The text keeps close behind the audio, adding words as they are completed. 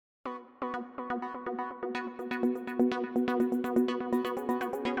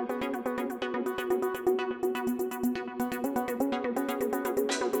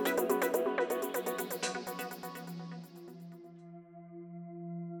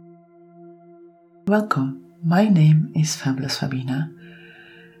Welcome, my name is Fabulous Fabina,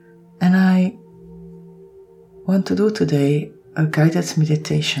 and I want to do today a guided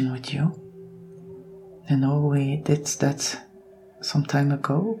meditation with you. I know we did that some time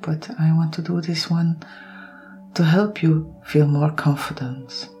ago, but I want to do this one to help you feel more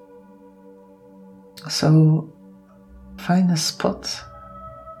confident. So find a spot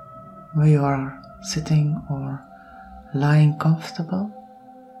where you are sitting or lying comfortable.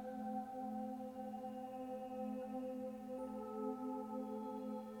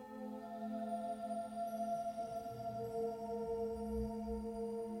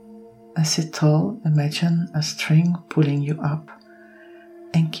 And sit tall. Imagine a string pulling you up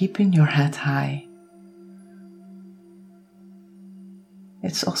and keeping your head high.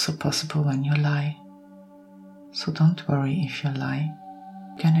 It's also possible when you lie, so don't worry if you lie.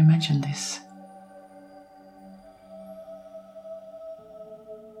 You can imagine this.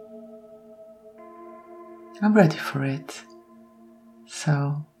 I'm ready for it,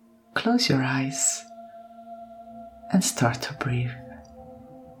 so close your eyes and start to breathe.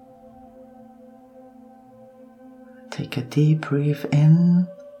 Take a deep breath in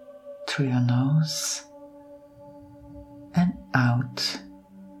through your nose and out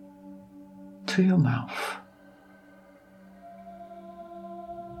through your mouth.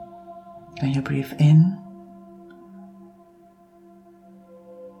 When you breathe in,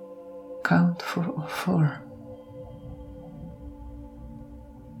 count for 4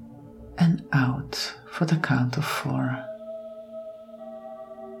 and out for the count of 4.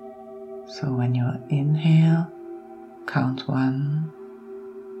 So when you inhale, count 1,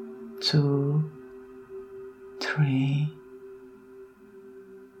 2, 3,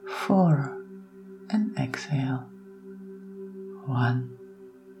 4 and exhale 1,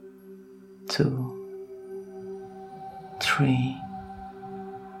 2, 3,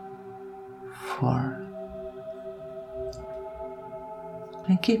 4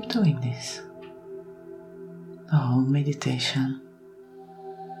 and keep doing this the whole meditation.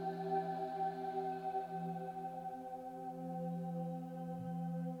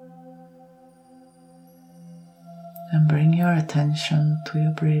 And bring your attention to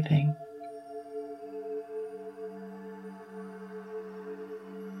your breathing.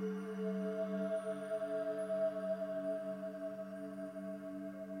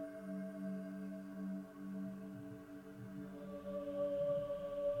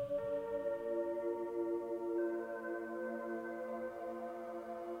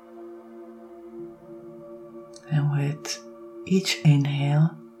 And with each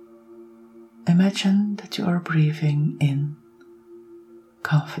inhale, imagine that you are breathing in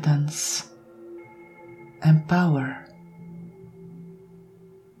confidence and power.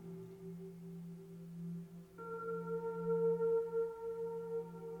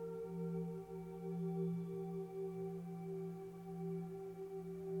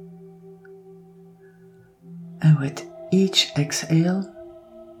 And with each exhale,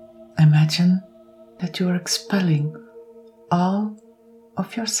 imagine that you are expelling all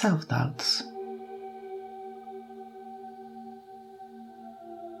of your self-doubts.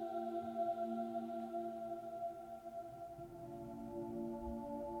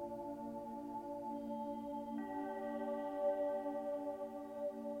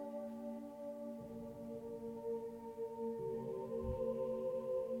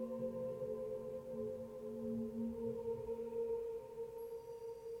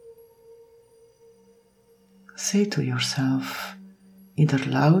 Say to yourself, either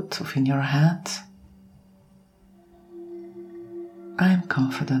loud or in your head, I am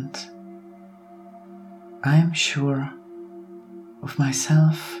confident. I am sure of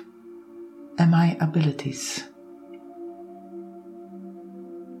myself and my abilities.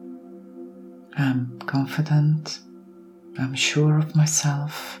 I'm confident, I'm sure of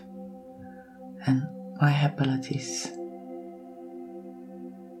myself and my abilities.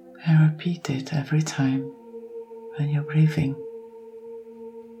 And repeat it every time when you're breathing.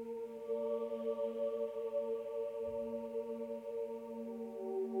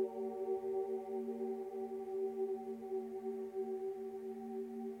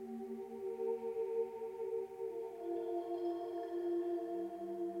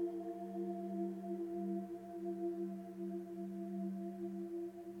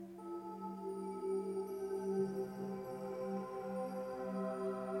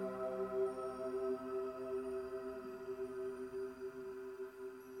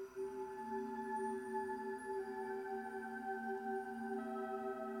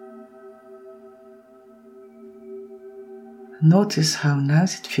 Notice how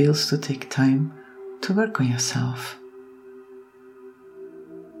nice it feels to take time to work on yourself.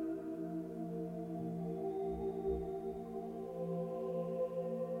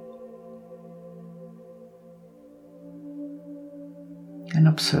 and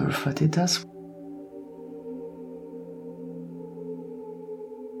observe what it does.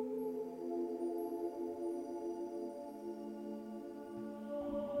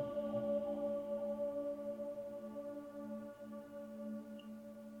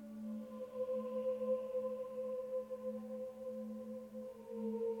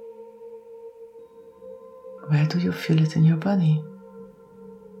 Where do you feel it in your body?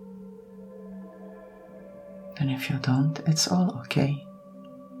 And if you don't, it's all okay.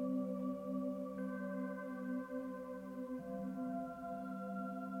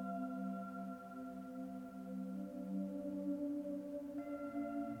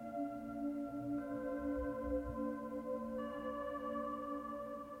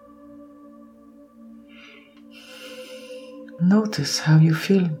 Notice how you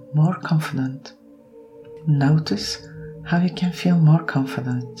feel more confident. Notice how you can feel more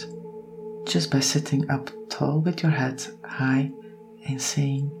confident just by sitting up tall with your head high and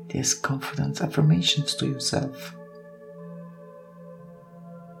saying these confident affirmations to yourself.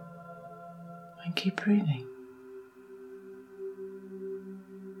 And keep breathing.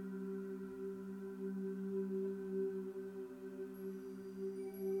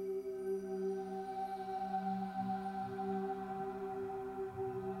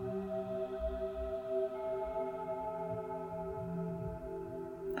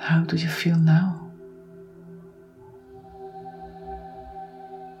 How do you feel now?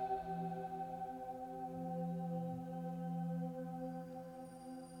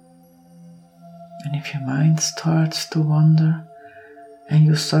 And if your mind starts to wander and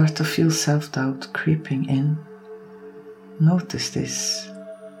you start to feel self-doubt creeping in, notice this.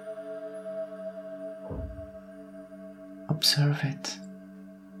 Observe it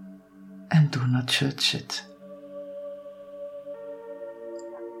and do not judge it.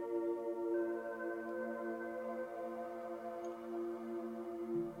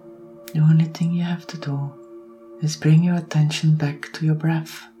 The only thing you have to do is bring your attention back to your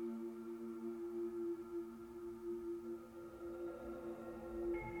breath.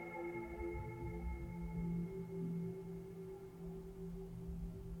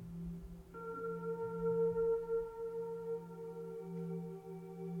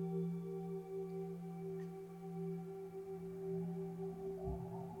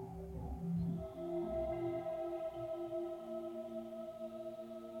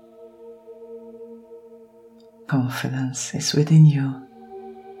 Confidence is within you.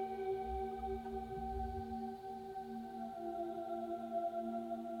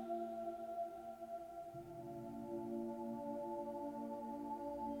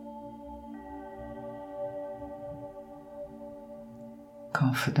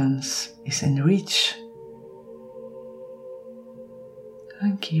 Confidence is in reach.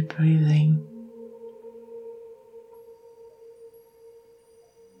 And keep breathing.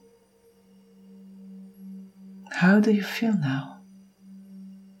 How do you feel now?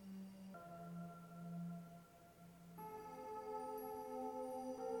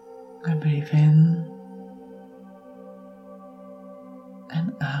 And breathe in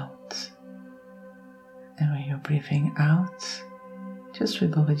and out. And when you're breathing out, just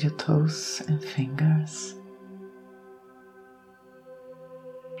wiggle with your toes and fingers.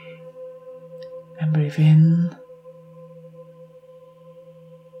 And breathe in.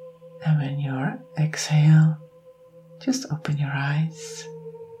 And when you exhale, just open your eyes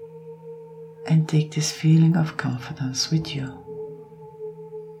and take this feeling of confidence with you.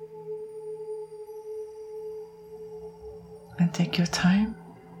 And take your time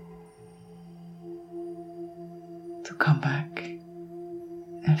to come back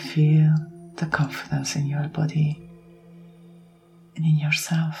and feel the confidence in your body and in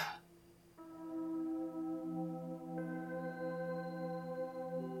yourself.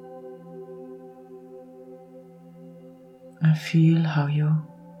 And feel how you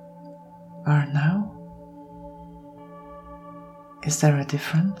are now. Is there a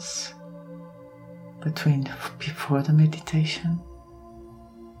difference between before the meditation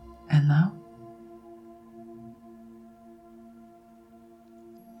and now?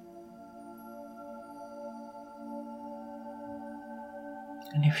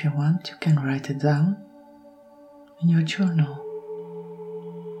 And if you want, you can write it down in your journal.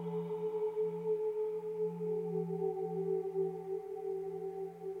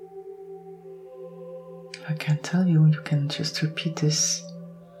 I can tell you, you can just repeat this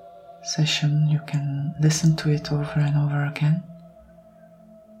session, you can listen to it over and over again,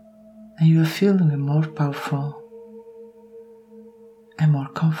 and you will feel more powerful and more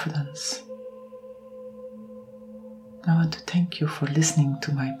confidence. I want to thank you for listening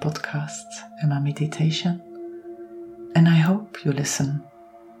to my podcast and my meditation, And I hope you listen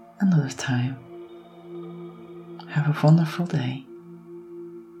another time. Have a wonderful day.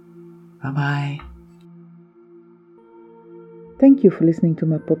 Bye-bye. Thank you for listening to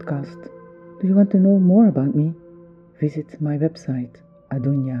my podcast. Do you want to know more about me? Visit my website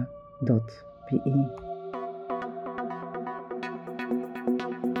adunya.pe.